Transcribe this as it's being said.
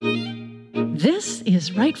This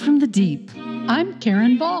is Right from the Deep. I'm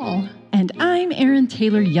Karen Ball. And I'm Erin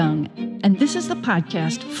Taylor Young. And this is the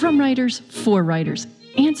podcast from writers for writers,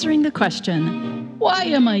 answering the question, why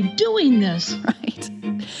am I doing this? Right.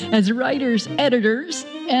 As writers, editors,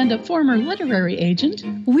 and a former literary agent,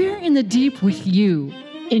 we're in the deep with you,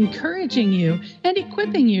 encouraging you and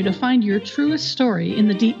equipping you to find your truest story in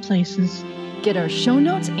the deep places. Get our show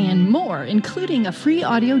notes and more, including a free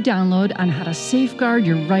audio download on how to safeguard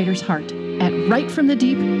your writer's heart at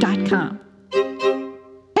rightfromthedeep.com.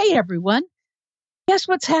 Hey, everyone. Guess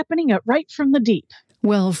what's happening at Right from the Deep?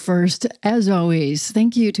 Well, first, as always,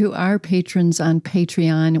 thank you to our patrons on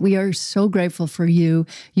Patreon. We are so grateful for you.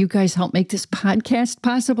 You guys help make this podcast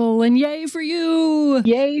possible, and yay for you!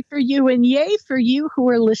 Yay for you, and yay for you who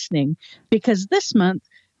are listening, because this month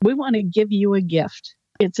we want to give you a gift.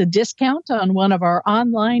 It's a discount on one of our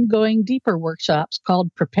online Going Deeper workshops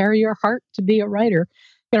called Prepare Your Heart to Be a Writer.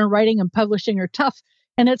 Writing and publishing are tough,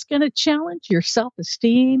 and it's going to challenge your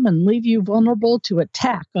self-esteem and leave you vulnerable to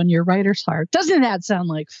attack on your writer's heart. Doesn't that sound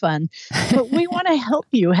like fun? But we want to help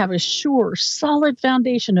you have a sure, solid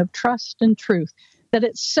foundation of trust and truth, that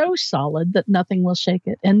it's so solid that nothing will shake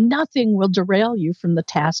it and nothing will derail you from the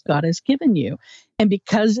task God has given you. And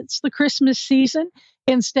because it's the Christmas season,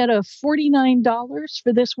 instead of $49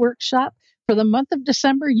 for this workshop, for the month of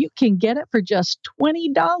December, you can get it for just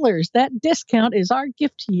 $20. That discount is our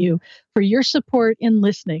gift to you for your support in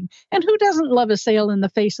listening. And who doesn't love a sale in the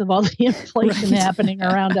face of all the inflation happening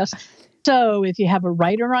around us? So if you have a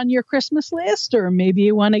writer on your Christmas list, or maybe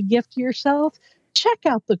you want to gift yourself, check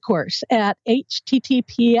out the course at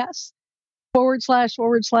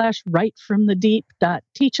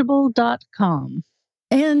https://rightfromthedeep.teachable.com.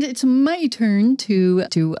 And it's my turn to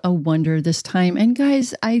do a wonder this time. And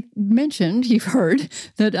guys, I mentioned, you've heard,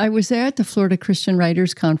 that I was at the Florida Christian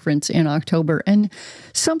Writers Conference in October, and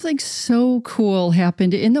something so cool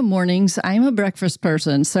happened in the mornings. I'm a breakfast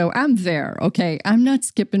person, so I'm there, okay? I'm not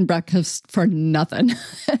skipping breakfast for nothing.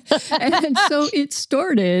 And so it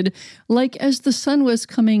started like as the sun was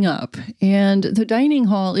coming up, and the dining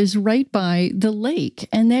hall is right by the lake,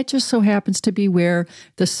 and that just so happens to be where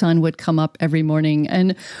the sun would come up every morning. And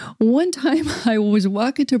one time I was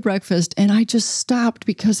walking to breakfast and I just stopped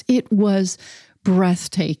because it was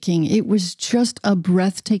breathtaking. It was just a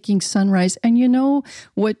breathtaking sunrise. And you know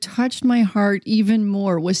what touched my heart even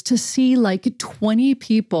more was to see like 20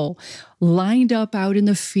 people lined up out in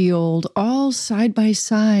the field, all side by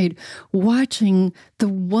side, watching the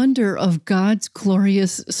wonder of God's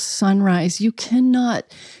glorious sunrise. You cannot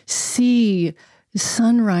see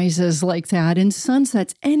sunrises like that and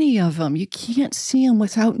sunsets, any of them. You can't see them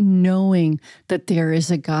without knowing that there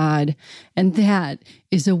is a God. And that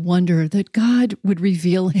is a wonder that God would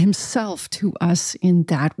reveal himself to us in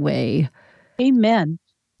that way. Amen.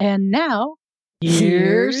 And now,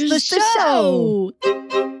 here's the show.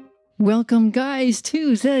 Welcome, guys,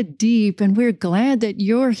 to The Deep, and we're glad that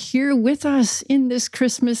you're here with us in this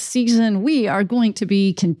Christmas season. We are going to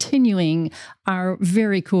be continuing our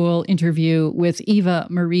very cool interview with Eva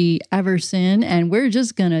Marie Everson, and we're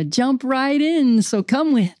just going to jump right in, so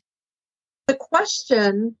come with. The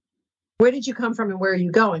question, where did you come from and where are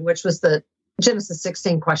you going, which was the Genesis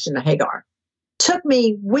 16 question to Hagar, took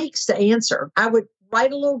me weeks to answer. I would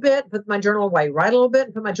write a little bit, put my journal away, write a little bit,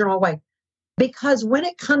 and put my journal away. Because when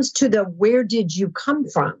it comes to the where did you come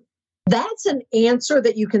from, that's an answer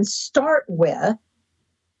that you can start with.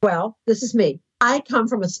 Well, this is me. I come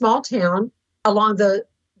from a small town along the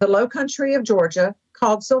low country of Georgia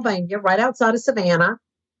called Sylvania, right outside of Savannah.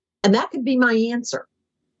 And that could be my answer.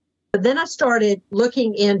 But then I started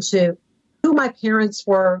looking into who my parents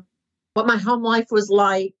were, what my home life was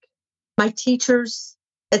like, my teachers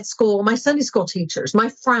at school, my Sunday school teachers, my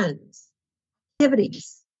friends,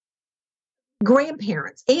 activities,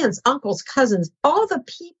 grandparents, aunts, uncles, cousins, all the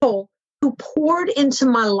people who poured into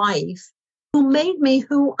my life, who made me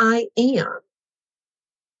who I am,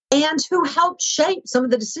 and who helped shape some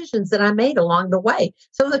of the decisions that I made along the way.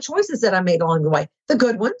 Some of the choices that I made along the way, the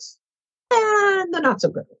good ones and the not so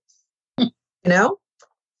good ones,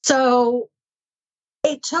 So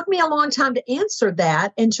it took me a long time to answer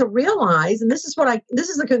that and to realize, and this is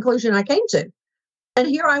the conclusion I came to. And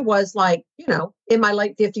here I was like, in my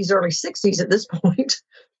late 50s, early 60s at this point.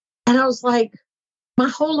 And I was like, my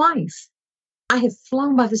whole life, I have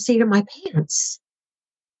flown by the seat of my pants.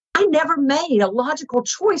 I never made a logical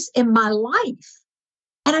choice in my life.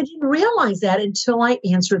 And I didn't realize that until I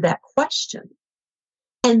answered that question.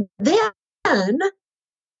 And then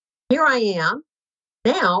here I am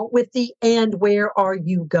now with the, and where are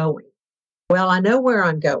you going? Well, I know where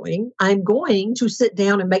I'm going. I'm going to sit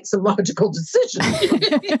down and make some logical decisions.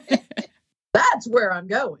 that's where I'm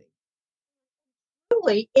going.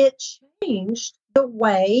 Really, it changed the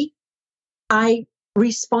way I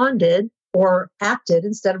responded or acted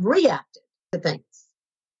instead of reacted to things.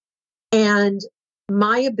 And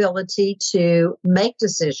my ability to make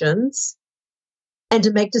decisions and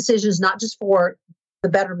to make decisions not just for the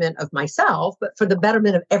betterment of myself, but for the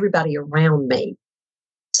betterment of everybody around me,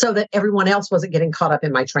 so that everyone else wasn't getting caught up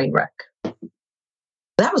in my train wreck.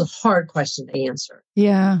 That was a hard question to answer.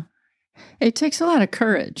 Yeah. It takes a lot of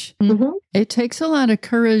courage. Mm-hmm. It takes a lot of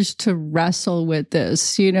courage to wrestle with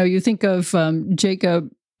this. You know, you think of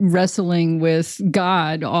Jacob wrestling with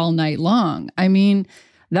God all night long. I mean,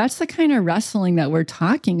 that's the kind of wrestling that we're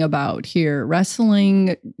talking about here,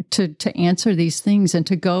 wrestling to answer these things and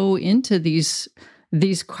to go into these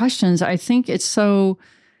questions. I think it's so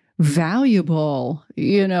valuable.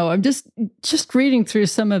 You know, I'm just reading through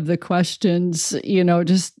some of the questions, you know,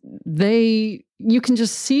 you can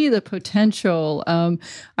just see the potential.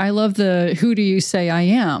 I love the, who do you say I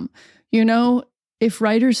am? You know, if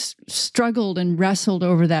writers struggled and wrestled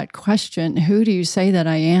over that question, who do you say that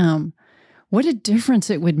I am? What a difference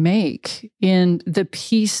it would make in the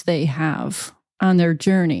peace they have on their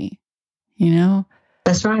journey, you know?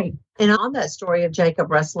 That's right. And on that story of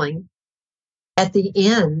Jacob wrestling, at the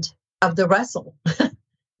end of the wrestle,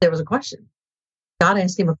 there was a question. God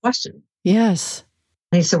asked him a question. Yes.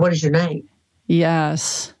 And he said, what is your name?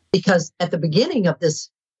 Yes. Because at the beginning of this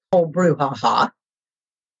whole brouhaha,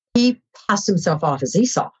 he passed himself off as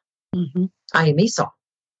Esau. Mm-hmm. I am Esau.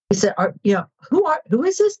 He said, who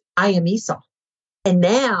is this? I am Esau. And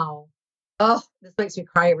now, this makes me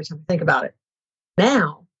cry every time I think about it.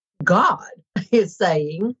 Now, God is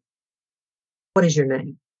saying, what is your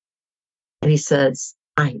name? And he says,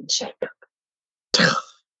 I am Jacob.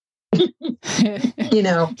 You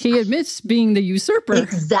know, he admits being the usurper.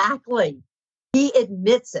 Exactly. He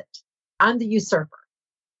admits it. I'm the usurper.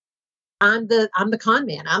 I'm the con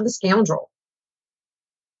man. I'm the scoundrel.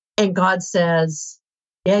 And God says,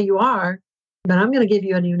 yeah, you are, but I'm going to give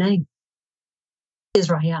you a new name,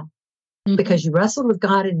 Israel, because you wrestled with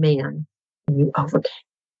God and man and you overcame.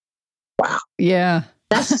 Wow. Yeah.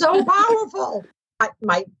 That's so powerful.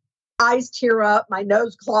 My eyes tear up, my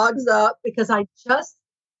nose clogs up, because I just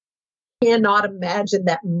cannot imagine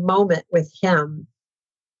that moment with him.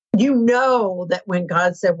 You know that when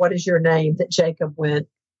God said, what is your name? That Jacob went,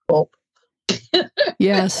 gulp.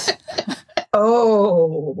 Yes.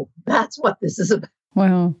 Oh, that's what this is about.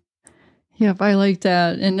 Wow. Yep, I like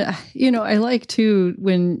that. And, you know, I like too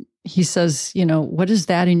when he says, you know, what is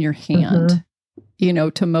that in your hand? You know,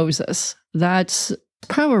 to Moses. That's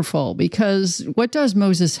powerful, because what does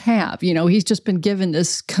Moses have? You know, he's just been given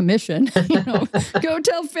this commission, you know, go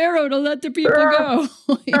tell Pharaoh to let the people go,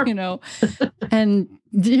 you know, and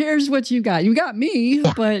here's what you got. You got me,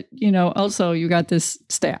 but, you know, also you got this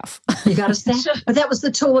staff. You got a staff. But that was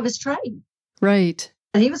the tool of his trade. Right.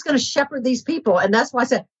 And he was going to shepherd these people. And that's why I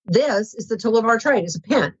said, this is the tool of our trade. It's a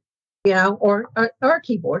pen, you know, or a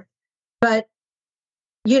keyboard. But,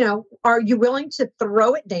 you know, are you willing to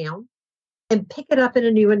throw it down and pick it up in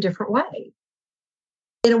a new and different way?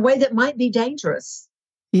 In a way that might be dangerous.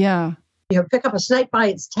 Yeah. You know, pick up a snake by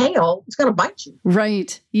its tail, it's going to bite you.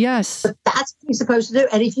 Right. Yes. But that's what you're supposed to do.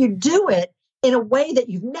 And if you do it in a way that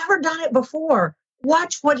you've never done it before,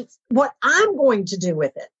 watch what I'm going to do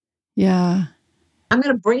with it. Yeah. I'm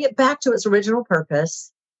going to bring it back to its original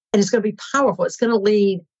purpose, and it's going to be powerful. It's going to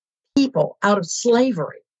lead people out of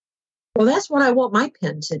slavery. Well, that's what I want my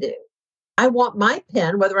pen to do. I want my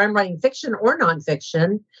pen, whether I'm writing fiction or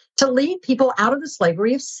nonfiction, to lead people out of the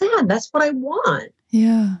slavery of sin. That's what I want.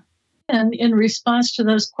 Yeah. And in response to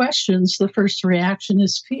those questions, the first reaction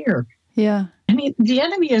is fear. Yeah. I mean, the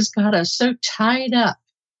enemy has got us so tied up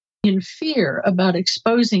in fear about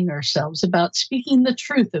exposing ourselves, about speaking the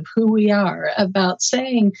truth of who we are, about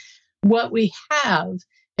saying what we have,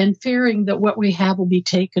 and fearing that what we have will be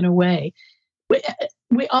taken away.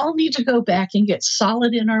 We all need to go back and get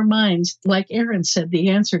solid in our minds. Like Aaron said, the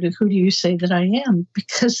answer to who do you say that I am?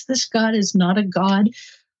 Because this God is not a God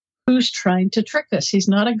who's trying to trick us. He's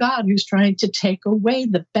not a God who's trying to take away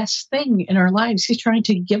the best thing in our lives. He's trying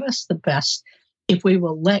to give us the best if we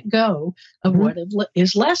will let go of what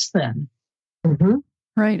is less than.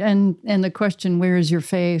 Right. And the question, where is your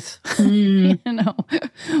faith? You know,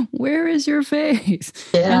 where is your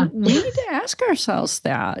faith? Yeah. And we need to ask ourselves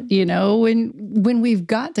that, you know, when we've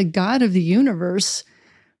got the God of the universe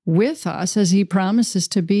with us, as he promises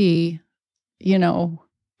to be, you know,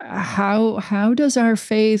 how does our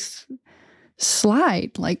faith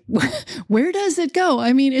slide? Like, where does it go?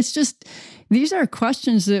 I mean, it's just, these are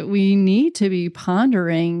questions that we need to be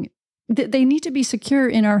pondering they need to be secure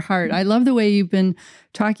in our heart. I love the way you've been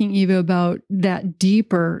talking, Eva, about that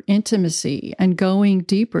deeper intimacy and going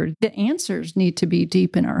deeper. The answers need to be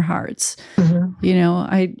deep in our hearts. Mm-hmm. You know,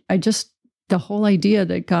 I just, the whole idea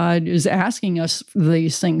that God is asking us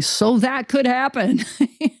these things so that could happen.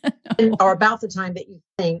 Or about the time that you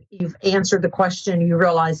think you've answered the question, you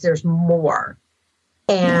realize there's more.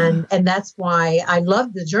 And that's why I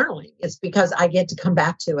love the journaling. It's because I get to come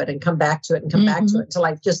back to it and come back to it and come back to it until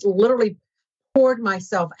I've just literally poured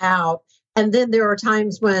myself out. And then there are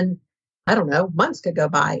times when, I don't know, months could go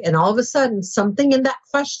by and all of a sudden something in that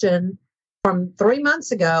question from 3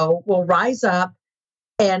 months ago will rise up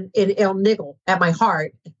and it'll niggle at my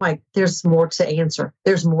heart. Like, there's more to answer.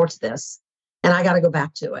 There's more to this. And I got to go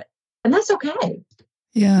back to it. And that's okay.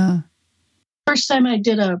 Yeah. First time I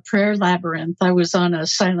did a prayer labyrinth, I was on a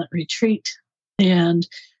silent retreat. And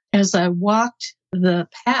as I walked the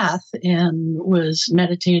path and was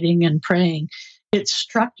meditating and praying, it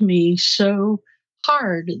struck me so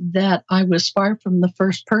hard that I was far from the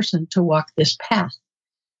first person to walk this path,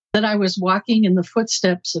 that I was walking in the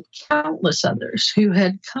footsteps of countless others who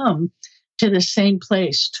had come to the same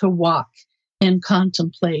place to walk and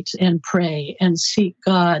contemplate and pray and seek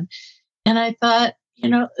God. And I thought, you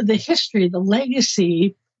know, the history, the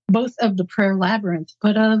legacy, both of the prayer labyrinth,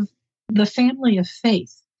 but of the family of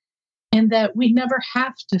faith, and that we never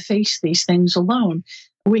have to face these things alone.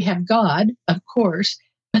 We have God, of course,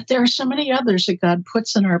 but there are so many others that God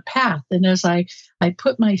puts in our path. And as I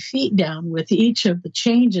put my feet down with each of the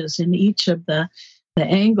changes in each of the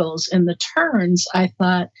angles and the turns, I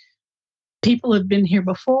thought, people have been here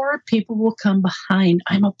before, people will come behind.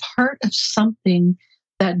 I'm a part of something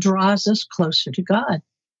that draws us closer to God.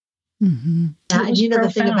 Mm-hmm. And you know,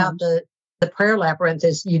 the thing about the prayer labyrinth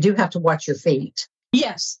is you do have to watch your feet.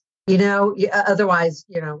 Yes. You know, otherwise,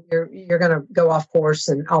 you know, you're going to go off course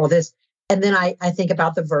and all of this. And then I think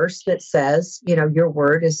about the verse that says, you know, your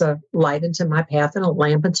word is a light unto my path and a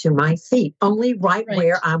lamp unto my feet. Only right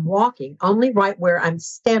where I'm walking, only right where I'm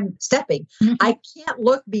stepping. Mm-hmm. I can't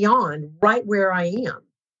look beyond right where I am.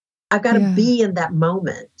 I've got to be in that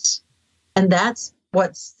moment. And that's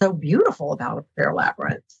what's so beautiful about a prayer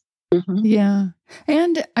labyrinth. Mm-hmm. Yeah.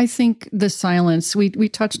 And I think the silence, we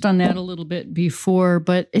touched on that a little bit before,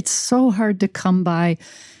 but it's so hard to come by.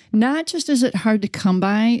 Not just is it hard to come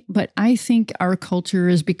by, but I think our culture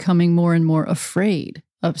is becoming more and more afraid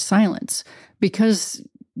of silence because,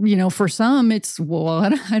 you know, for some it's, well,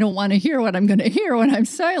 I don't want to hear what I'm going to hear when I'm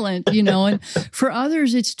silent, you know, and for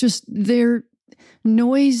others, it's just their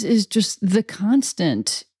noise is just the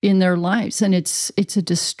constant in their lives and it's a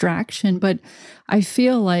distraction. But I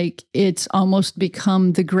feel like it's almost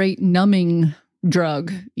become the great numbing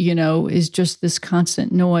drug, you know, is just this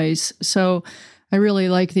constant noise. So I really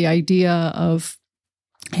like the idea of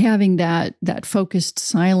having that focused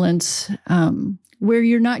silence where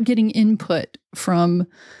you're not getting input from,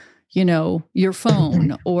 you know, your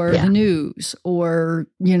phone or the news or,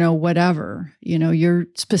 you know, whatever. You know, you're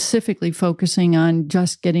specifically focusing on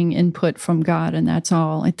just getting input from God, and that's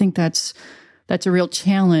all. I think that's a real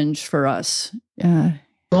challenge for us.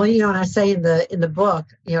 Well, you know, and I say in the book,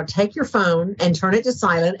 you know, take your phone and turn it to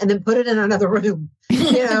silent and then put it in another room.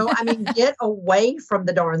 You know, I mean, get away from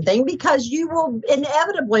the darn thing because you will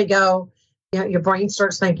inevitably go, you know, your brain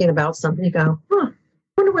starts thinking about something. You go,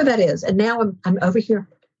 wonder where that is. And now I'm over here.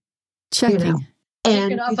 Checking. You know,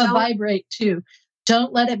 and take it off of vibrate too.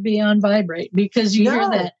 Don't let it be on vibrate because you hear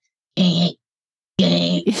that. It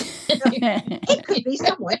could be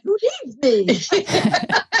someone who needs me.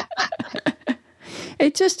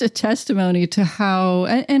 It's just a testimony to how,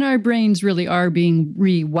 and our brains really are being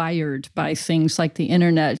rewired by things like the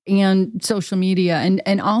internet and social media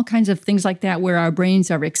and all kinds of things like that, where our brains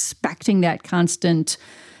are expecting that constant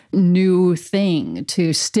new thing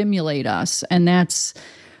to stimulate us. And that's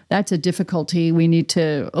a difficulty we need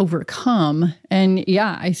to overcome. And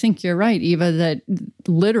yeah, I think you're right, Eva, that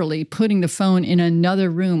literally putting the phone in another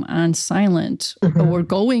room on silent or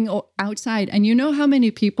going outside. And you know how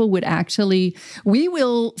many people would we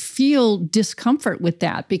will feel discomfort with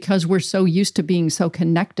that because we're so used to being so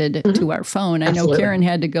connected to our phone. I know Karen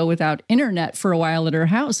had to go without internet for a while at her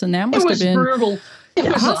house, and that must have been brutal. It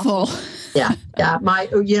was awful. Yeah.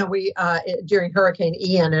 We during Hurricane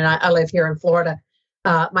Ian, and I live here in Florida.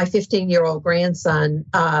 My 15-year-old grandson,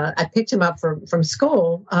 I picked him up from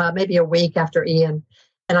school maybe a week after Ian,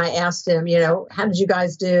 and I asked him, you know, how did you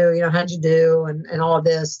guys do? You know, how'd you do? And all of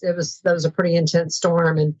this. That was a pretty intense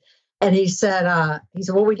storm, and he said,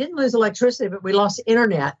 well, we didn't lose electricity, but we lost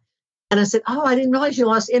internet. And I said, oh, I didn't realize you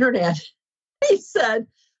lost internet. He said,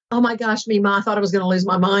 oh my gosh, Mima, I thought I was going to lose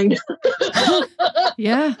my mind.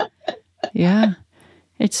 Yeah. Yeah.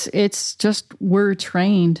 It's just we're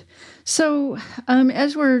trained. So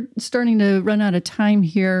as we're starting to run out of time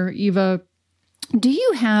here, Eva, do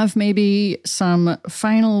you have maybe some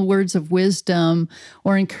final words of wisdom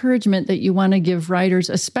or encouragement that you want to give writers,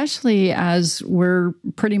 especially as we're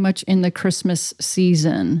pretty much in the Christmas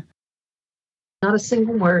season? Not a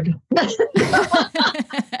single word.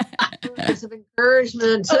 Words of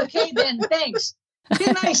encouragement. Okay, then. Thanks.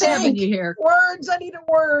 Been nice having you here. Words. I need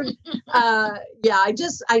a word. I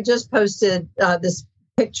just posted this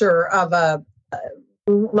picture of a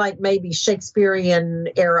like maybe Shakespearean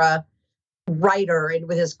era writer and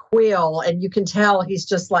with his quill, and you can tell he's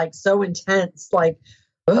just like so intense, like,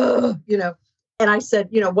 ugh, And I said,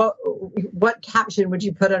 what caption would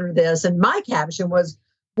you put under this? And my caption was,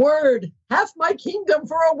 "Word, half my kingdom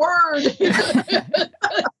for a word."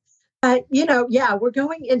 We're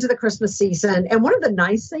going into the Christmas season. And one of the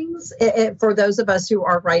nice things for those of us who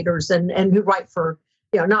are writers and who write for,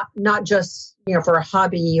 not just, for a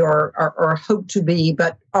hobby or hope to be,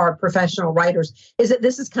 but are professional writers, is that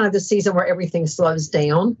this is kind of the season where everything slows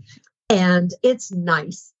down. And it's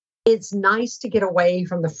nice. It's nice to get away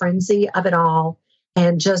from the frenzy of it all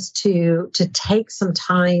and just to take some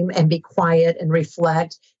time and be quiet and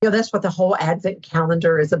reflect. That's what the whole Advent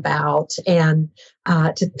calendar is about. And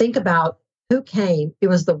to think about who came. It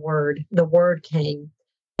was the Word. The Word came.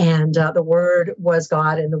 And the Word was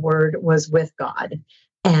God, and the Word was with God.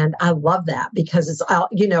 And I love that because it's all,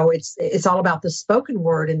 it's all about the spoken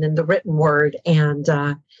word and then the written word. And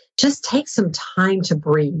just take some time to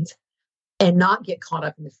breathe and not get caught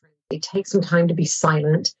up in the frenzy. Take some time to be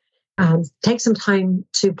silent. Take some time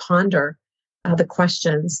to ponder the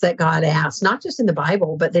questions that God asks, not just in the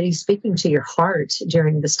Bible, but that He's speaking to your heart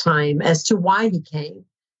during this time as to why He came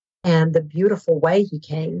and the beautiful way He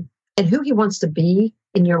came and who He wants to be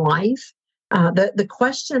in your life. The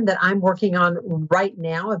question that I'm working on right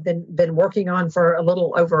now, I've been working on for a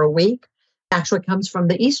little over a week, actually comes from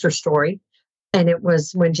the Easter story. And it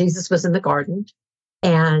was when Jesus was in the garden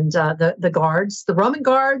and the guards, the Roman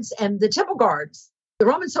guards and the temple guards, the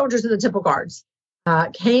Roman soldiers and the temple guards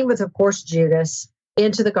came with, of course, Judas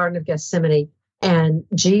into the Garden of Gethsemane. And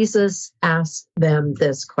Jesus asked them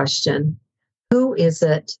this question: "Who is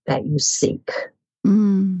it that you seek?"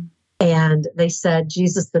 Mm. And they said,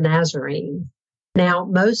 "Jesus the Nazarene." Now,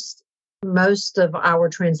 most of our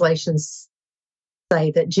translations say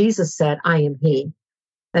that Jesus said, "I am He."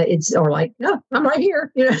 No, I'm right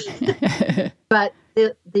here. But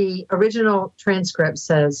the original transcript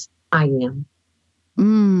says, "I am."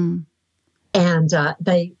 Mm. And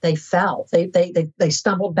they fell. They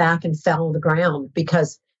stumbled back and fell on the ground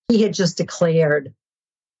because He had just declared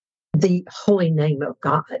the holy name of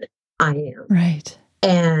God. I am. Right.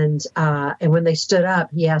 And when they stood up,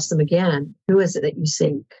 He asked them again, "Who is it that you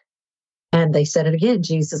seek?" And they said it again,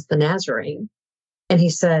 "Jesus the Nazarene." And He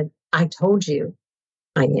said, "I told you,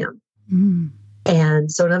 I am." Mm.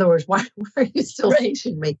 And so, in other words, why are you still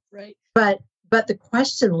teaching me? Right. But the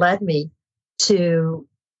question led me to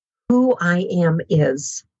who I am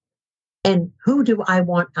is, and who do I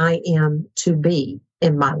want I am to be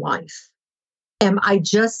in my life? Am I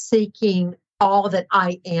just seeking all that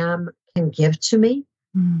I am can give to me?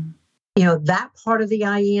 Mm. That part of the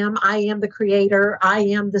I am the creator. I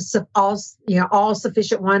am the all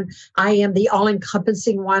sufficient one. I am the all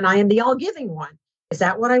encompassing one. I am the all giving one. Is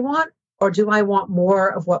that what I want? Or do I want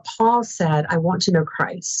more of what Paul said? I want to know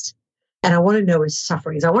Christ. And I want to know His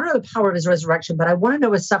sufferings. I want to know the power of His resurrection, but I want to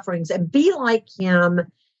know His sufferings and be like Him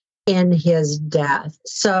in His death.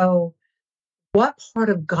 So what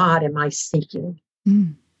part of God am I seeking?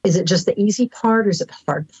 Mm. Is it just the easy part or is it the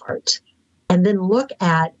hard part? And then look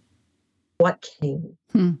at what came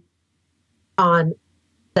on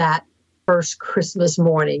that first Christmas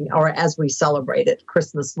morning, or as we celebrate it,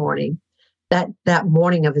 Christmas morning, that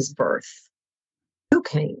morning of His birth. Who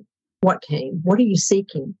came? What came? What are you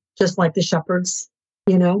seeking? Just like the shepherds,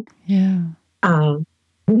 Yeah. The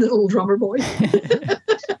little drummer boy.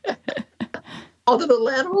 All the little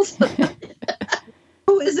animals.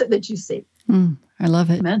 Who is it that you seek? I love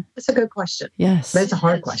it. Amen. It's a good question. Yes. But it's a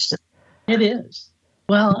hard question. It is.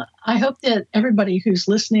 Well, I hope that everybody who's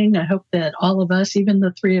listening, I hope that all of us, even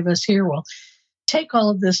the three of us here, will take all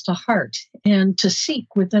of this to heart and to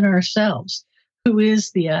seek within ourselves, who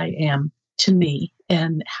is the I am to me,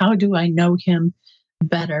 and how do I know Him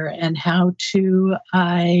better, and how do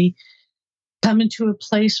I come into a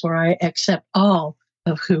place where I accept all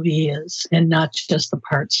of who He is and not just the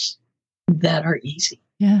parts that are easy.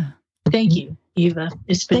 Yeah. Thank you, Eva.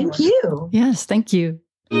 It's been Thank you. Yes, thank you.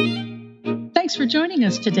 Thanks for joining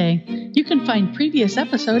us today. You can find previous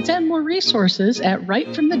episodes and more resources at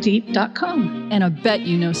writefromthedeep.com. And I bet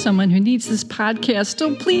you know someone who needs this podcast,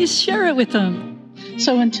 so please share it with them.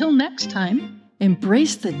 So until next time,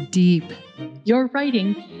 embrace the deep. Your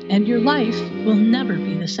writing and your life will never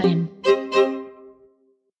be the same.